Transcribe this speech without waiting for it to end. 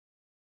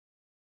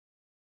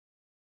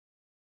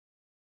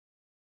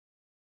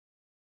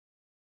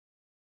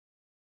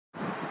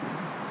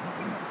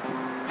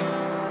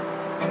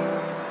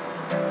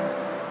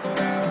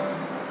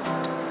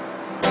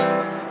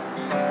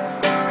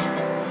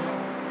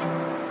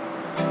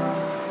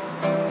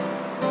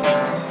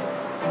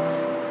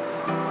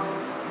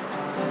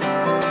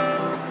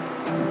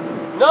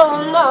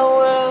know now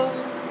well.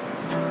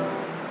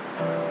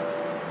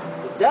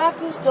 The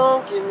doctors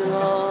don't get me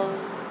long.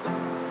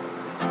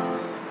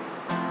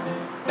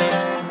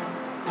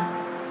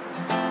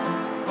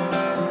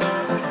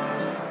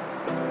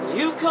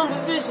 You come to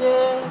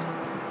visit,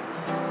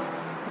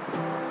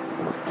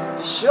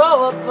 you show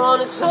up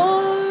on its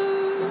own.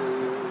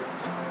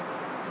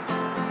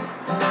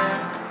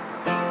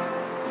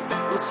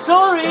 I'm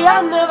sorry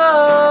I never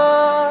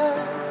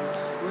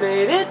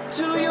made it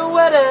to your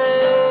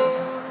wedding.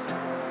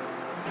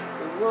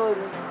 It would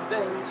have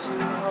been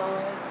too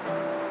hard.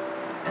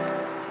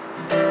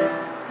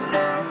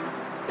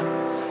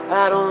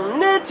 I don't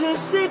need to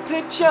see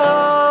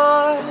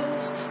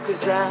pictures,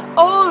 'cause I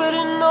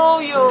already know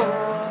you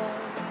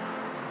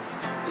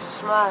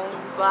smile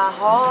by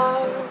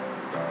heart.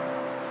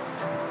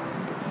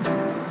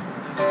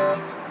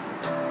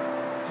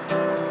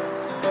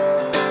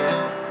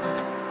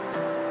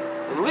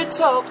 And we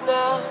talk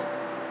now,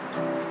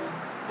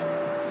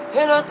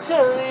 and I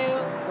tell you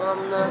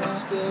I'm not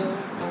scared.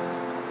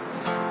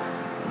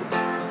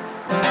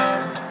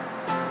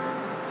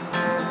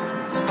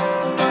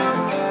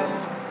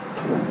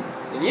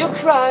 And you're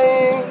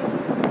crying,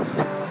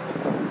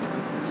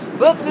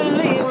 but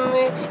believe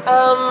me,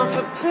 I'm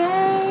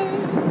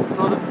prepared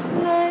for the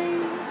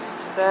place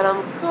that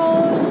I'm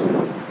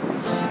going.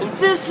 And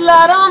this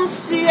light I'm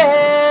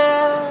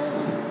seeing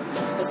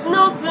has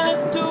nothing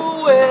to do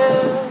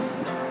with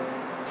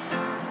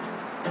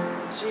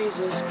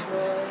Jesus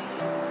Christ.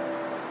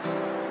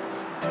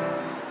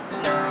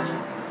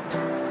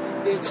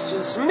 It's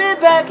just me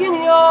back in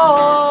your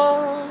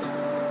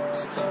arms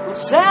on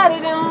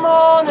Saturday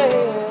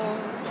mornings,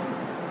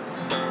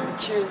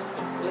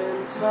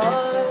 killing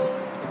time.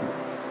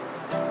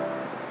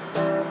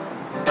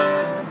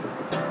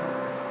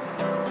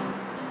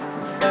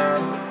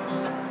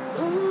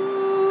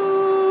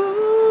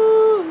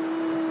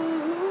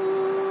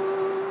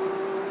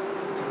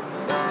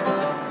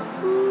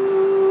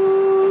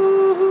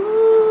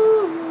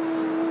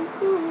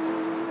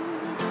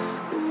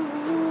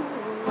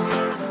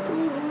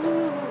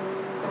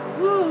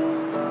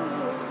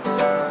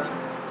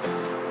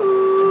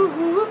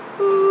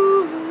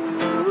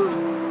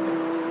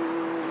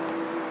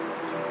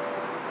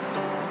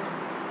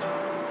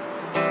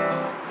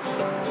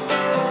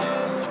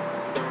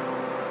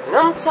 And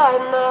I'm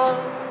tired now.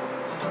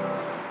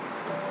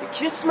 You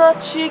kiss my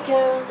cheek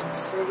and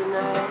say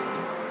goodnight.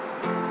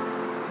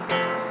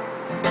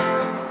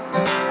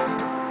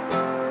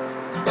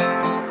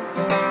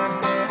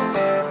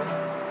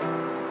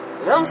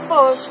 And I'm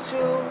forced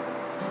to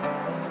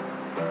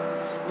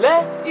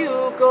let you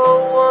go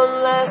one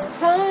last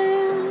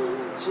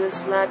time,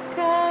 just like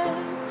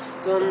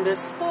I've done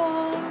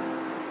before.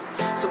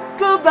 So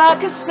goodbye,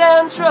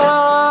 Cassandra.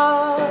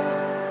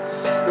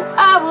 No,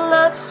 I will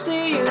not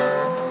see you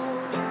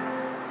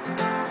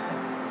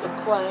for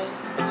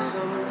quite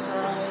some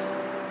time.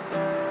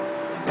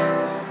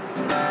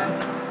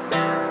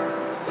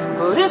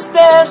 But if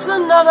there's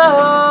another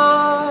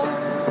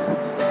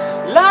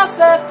life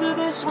after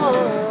this one,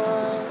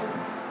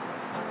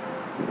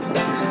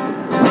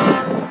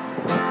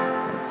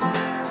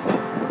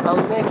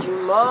 I'll make you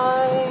mine.